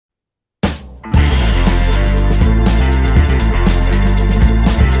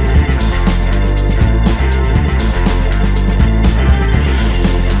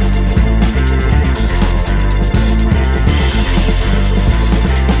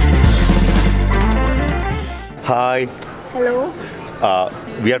Hi. Hello.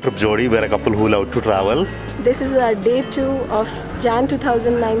 We are Tripjodi. We are a couple who love to travel. This is our day 2 of Jan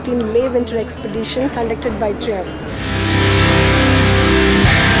 2019 Leh Winter Expedition conducted by Ephrem.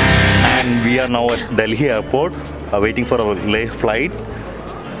 And we are now at Delhi Airport waiting for our Leh flight.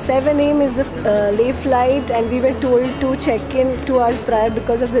 7 AM is the Leh flight, and we were told to check in 2 hours prior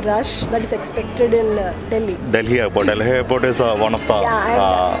because of the rush that is expected in Delhi. Delhi Airport is one of the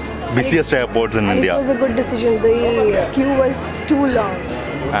busiest airports in India. It was a good decision. The queue was too long.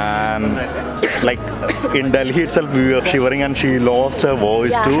 And like in Delhi itself, we were shivering and she lost her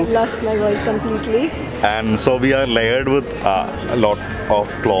voice too. I lost my voice completely. And so we are layered with a lot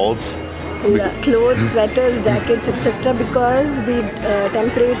of clothes. Clothes, sweaters, jackets, etc. because the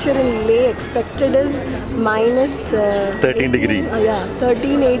temperature in Leh expected is minus 13 degrees.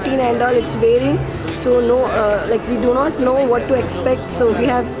 13, 18 and all, it's varying. So no, like we do not know what to expect. So we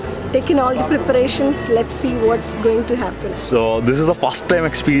have taken all the preparations. Let's see what's going to happen. So this is the first time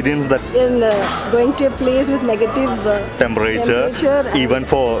experience that in going to a place with negative temperature. Even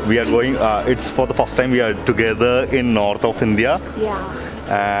for we are going, it's for the first time we are together in north of India. Yeah.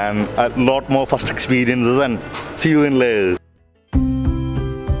 And a lot more first experiences, and see you in Leh.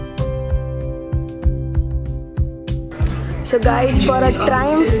 So guys, for a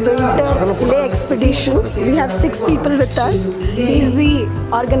Triumph Winter Leh expedition, we have 6 people with us. He's the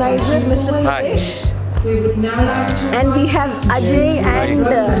organizer, Mr. Suresh. And we have Ajay and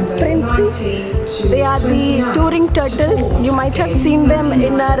Princey. They are the touring turtles. You might have seen them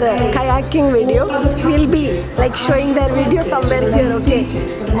in our kayaking video. We'll be like showing their video somewhere here, okay?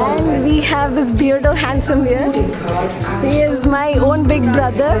 And we have this beardo handsome here. He is my own big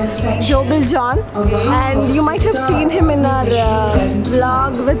brother, Jobil John. And you might have seen him in our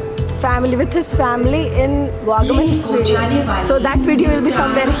vlog with his family in Wagaman's video. So that video will be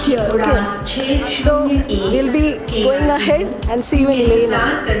somewhere here, okay? So we'll be going ahead and see you in Leh now.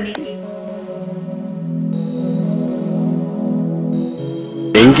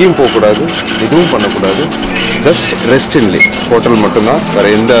 எங்கேயும் போகக்கூடாது, எதுவும் பண்ணக்கூடாது. Just rest in Leh. Hotel மட்டும்தான்,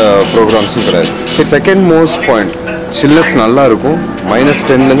 வேறு எந்த ப்ரோக்ராம்ஸும் கிடையாது. Second most point, chillness நல்லா இருக்கும்.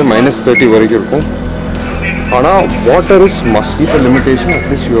 -10லேருந்து -30 வரைக்கும் இருக்கும். ஆனால் water is must. Keep a limitation.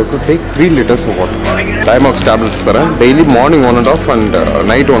 At least you have to take 3 liters of water. டைமாக்ஸ் tablets தரேன். டெய்லி மார்னிங் 1.5 அண்ட்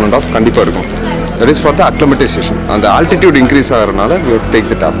நைட் 1.5 கண்டிப்பாக இருக்கும். That is for the அக்ளமடைசேஷன். அந்த ஆல்டிடியூட் இன்க்ரீஸ் ஆகிறதுனால you have to take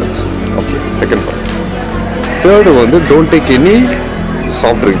the tablets. Okay, second point. Third வந்து don't take any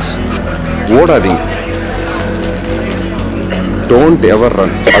soft drinks. ஓடாதீங்க. Don't ever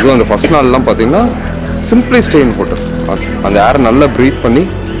run. அதுவும் அந்த first நாள்லாம் பார்த்தீங்கன்னா சிம்பிளி ஸ்டே இன் ஹோட்டல். அந்த ஏரை நல்லா ப்ரீத் பண்ணி,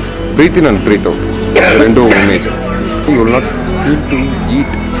 breath in and breath out, ரெண்டும் major. You will not feel to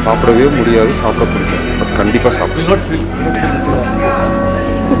eat. சாப்பிடவே முடியாது, சாப்பிட பிடிக்கும், பட் கண்டிப்பாக சாப்பிடும்.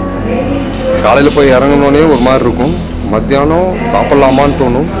 காலையில் போய் இறங்கினோடனே ஒரு மாதிரி இருக்கும். மத்தியானம் சாப்பிட்லாமான்னு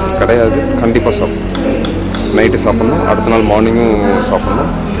தோணும், கிடையாது, கண்டிப்பாக சாப்பிடும். நைட்டு சாப்பிட்ணும், அடுத்த நாள் மார்னிங்கும் சாப்பிட்ணும்.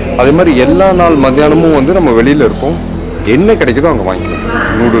 அதே மாதிரி எல்லா நாள் மத்தியானமும் வந்து நம்ம வெளியில் இருப்போம். என்ன கிடைக்குதோ அங்கே வாங்கிக்கலாம்.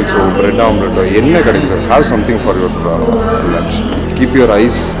 நூடுல்ஸோ, பிரெட் ஆம்லெட்டோ, என்ன கிடைக்குதோ. Have something for your lunch. Keep your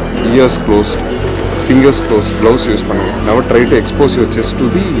eyes, years closed, fingers closed, gloves use பண்ணுங்க. Never try to expose your chest to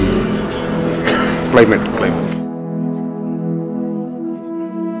the climate.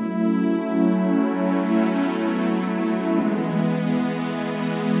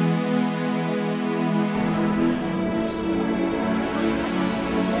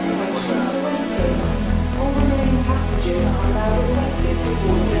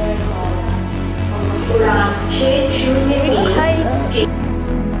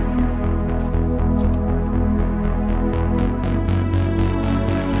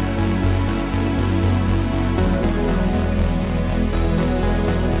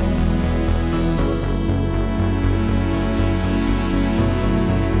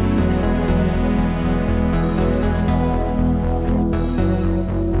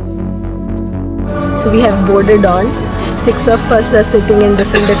 So we have boarded on. 6 of us are sitting in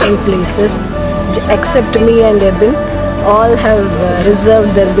different places, except me and Ebin. All have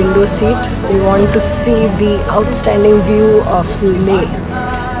reserved their window seat. They want to see the outstanding view of Leh.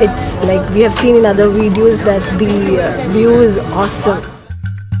 It's like we have seen in other videos that the view is awesome.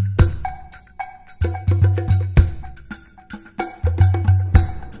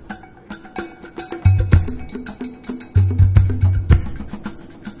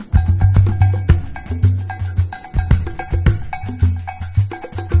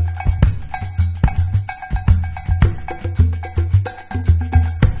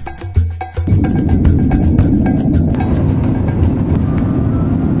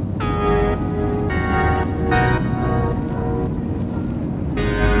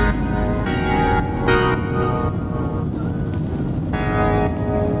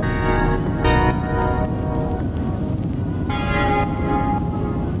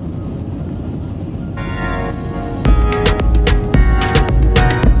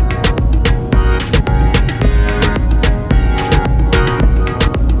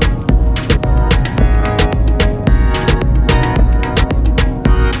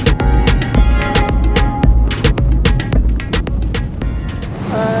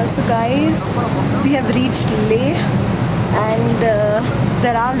 So guys, we have reached Leh and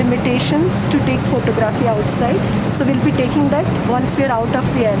there are limitations to take photography outside. So we'll be taking that once we're out of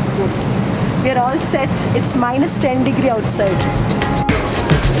the airport. We're all set. It's minus 10 degrees outside.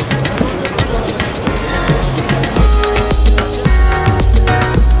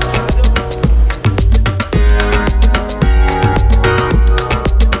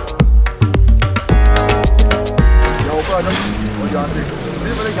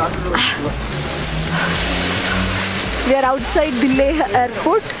 We are outside the Leh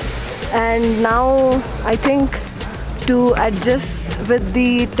Airport and now I think to adjust with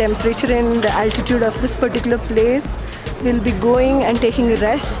the temperature and the altitude of this particular place, we'll be going and taking a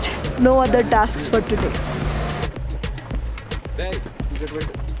rest. No other tasks for today.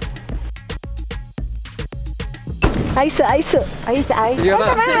 Ice.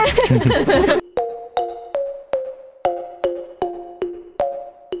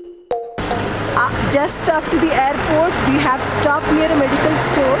 Just after the airport, we have stopped near a medical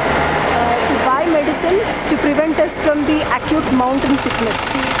store to buy medicines to prevent us from the acute mountain sickness.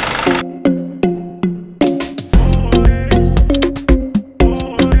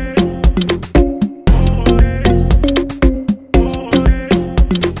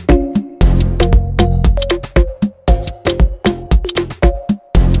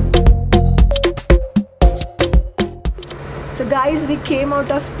 So guys, we came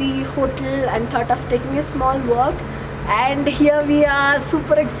out of the hotel and thought of taking a small walk, and here we are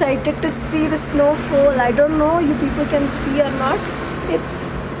super excited to see the snowfall. I don't know you people can see or not.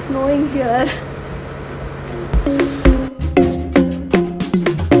 It's snowing here.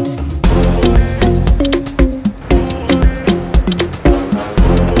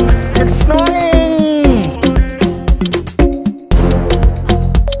 It's snowing!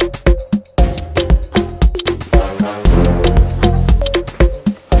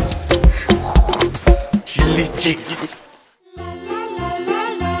 Chili chicken.